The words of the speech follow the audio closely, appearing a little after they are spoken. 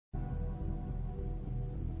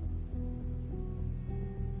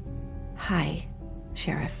Hi,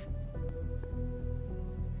 Sheriff.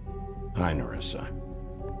 Hi, Nerissa.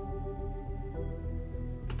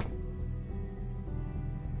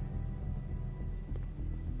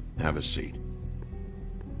 Have a seat.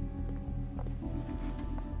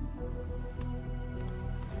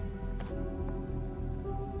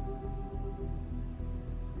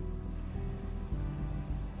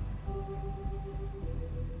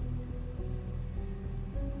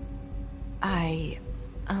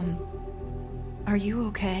 Are you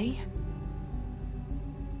okay?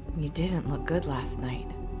 You didn't look good last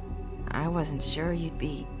night. I wasn't sure you'd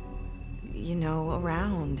be,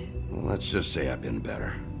 around. Well, let's just say I've been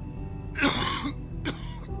better.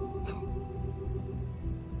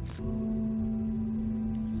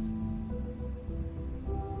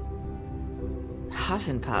 Huff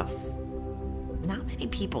and puffs. Not many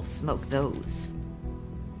people smoke those.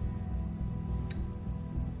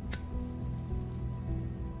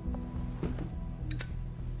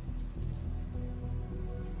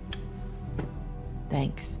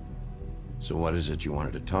 Thanks. So what is it you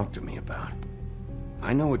wanted to talk to me about?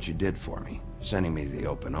 I know what you did for me, sending me to the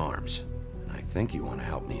open arms. And I think you want to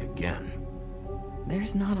help me again.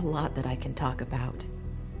 There's not a lot that I can talk about.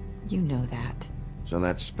 You know that. So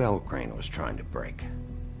that spell Crane was trying to break.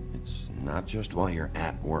 It's not just while you're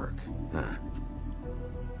at work, huh?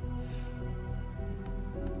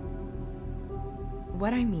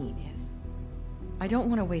 What I mean is, I don't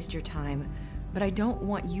want to waste your time, but I don't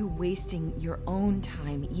want you wasting your own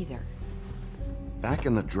time either. Back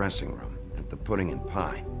in the dressing room, at the pudding and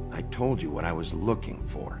pie, I told you what I was looking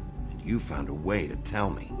for, and you found a way to tell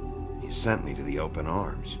me. You sent me to the open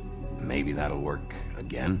arms. Maybe that'll work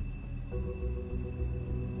again?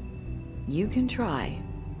 You can try.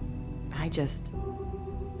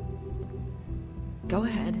 Go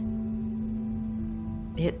ahead.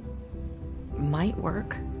 It might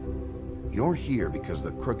work. You're here because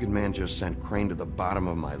the Crooked Man just sent Crane to the bottom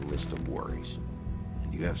of my list of worries.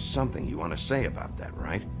 And you have something you want to say about that,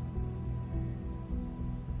 right?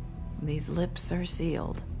 These lips are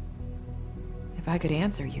sealed. If I could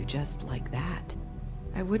answer you just like that,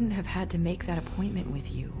 I wouldn't have had to make that appointment with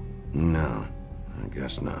you. No, I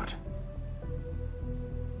guess not.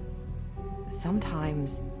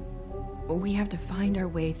 Sometimes, we have to find our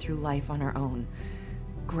way through life on our own,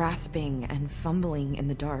 grasping and fumbling in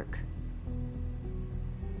the dark.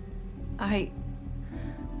 I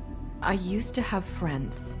used to have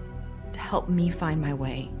friends to help me find my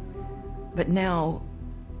way, but now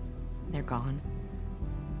they're gone,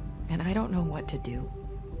 and I don't know what to do.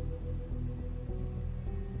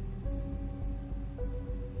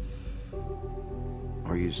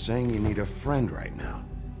 Are you saying you need a friend right now?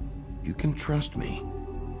 You can trust me.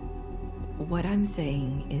 What I'm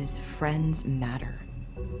saying is friends matter,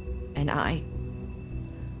 and I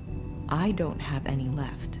don't have any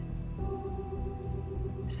left.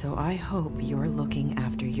 So I hope you're looking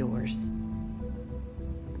after yours.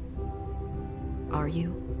 Are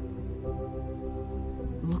you?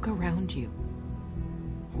 Look around you.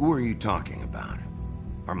 Who are you talking about?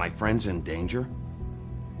 Are my friends in danger?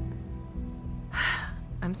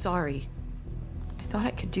 I'm sorry. I thought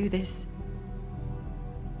I could do this.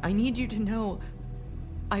 I need you to know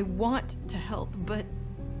I want to help, but...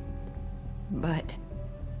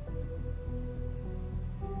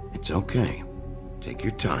 It's okay. Take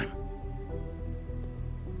your time.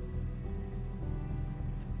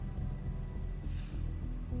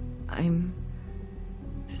 I'm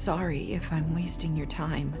sorry if I'm wasting your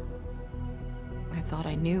time. I thought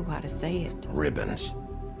I knew how to say it. Ribbons.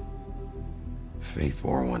 Faith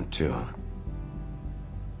wore one too.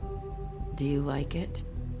 Do you like it?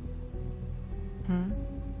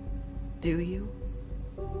 Do you?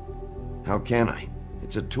 How can I?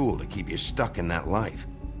 It's a tool to keep you stuck in that life.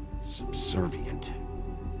 Subservient.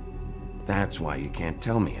 That's why you can't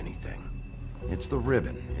tell me anything. It's the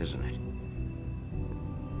ribbon, isn't it?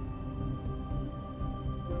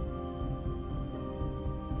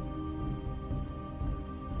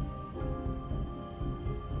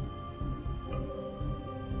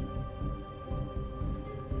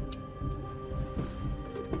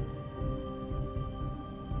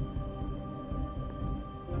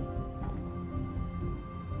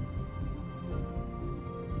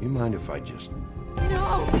 You mind if I just...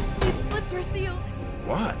 No! These lips are sealed!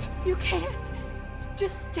 What? You can't!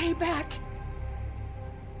 Just stay back!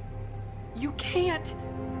 You can't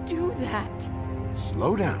do that!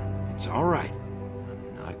 Slow down. It's all right.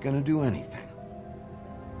 I'm not gonna do anything.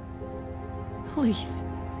 Please,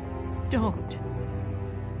 don't.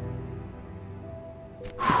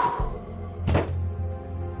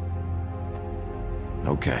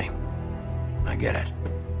 Okay. I get it.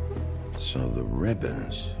 So the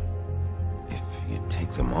ribbons, if you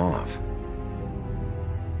take them off...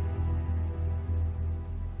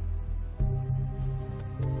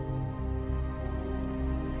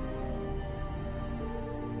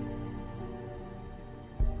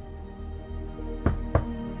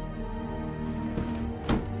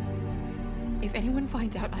 If anyone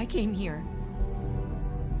finds out I came here...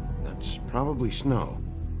 That's probably Snow.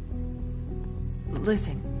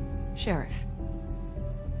 Listen, Sheriff.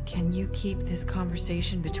 Can you keep this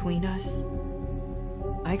conversation between us?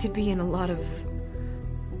 I could be in a lot of...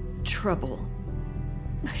 trouble.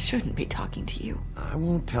 I shouldn't be talking to you. I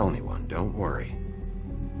won't tell anyone, don't worry.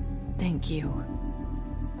 Thank you.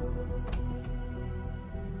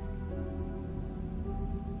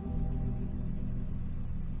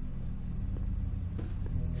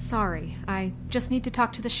 Sorry, I just need to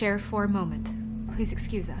talk to the sheriff for a moment. Please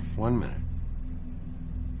excuse us. 1 minute.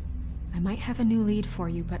 I might have a new lead for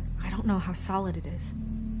you, but I don't know how solid it is.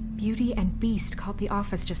 Beauty and Beast called the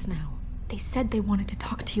office just now. They said they wanted to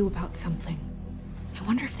talk to you about something. I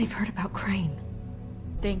wonder if they've heard about Crane.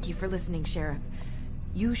 Thank you for listening, Sheriff.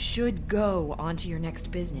 You should go on to your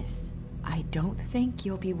next business. I don't think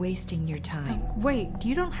you'll be wasting your time. Wait,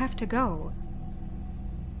 you don't have to go.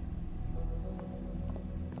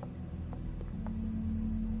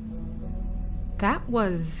 That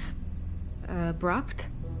was... abrupt?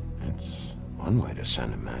 That's one way to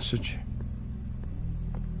send a message.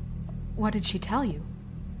 What did she tell you?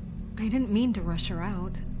 I didn't mean to rush her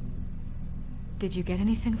out. Did you get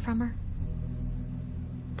anything from her?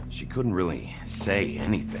 She couldn't really say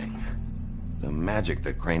anything. The magic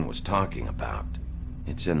that Crane was talking about,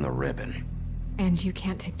 it's in the ribbon. And you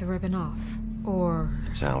can't take the ribbon off, or...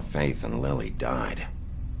 It's how Faith and Lily died.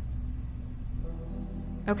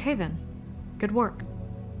 Okay then. Good work.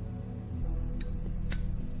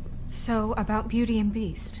 So, about Beauty and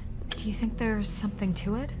Beast, do you think there's something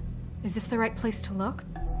to it? Is this the right place to look?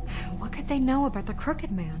 What could they know about the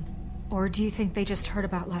Crooked Man? Or do you think they just heard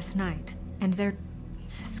about last night, and they're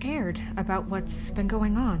scared about what's been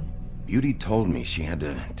going on? Beauty told me she had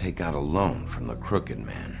to take out a loan from the Crooked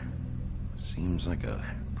Man. Seems like a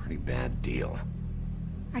pretty bad deal.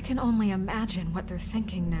 I can only imagine what they're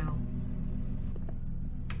thinking now.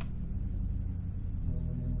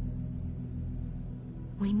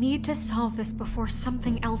 We need to solve this before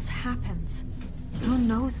something else happens. Who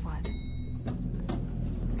knows what?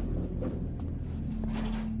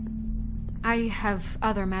 I have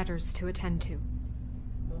other matters to attend to.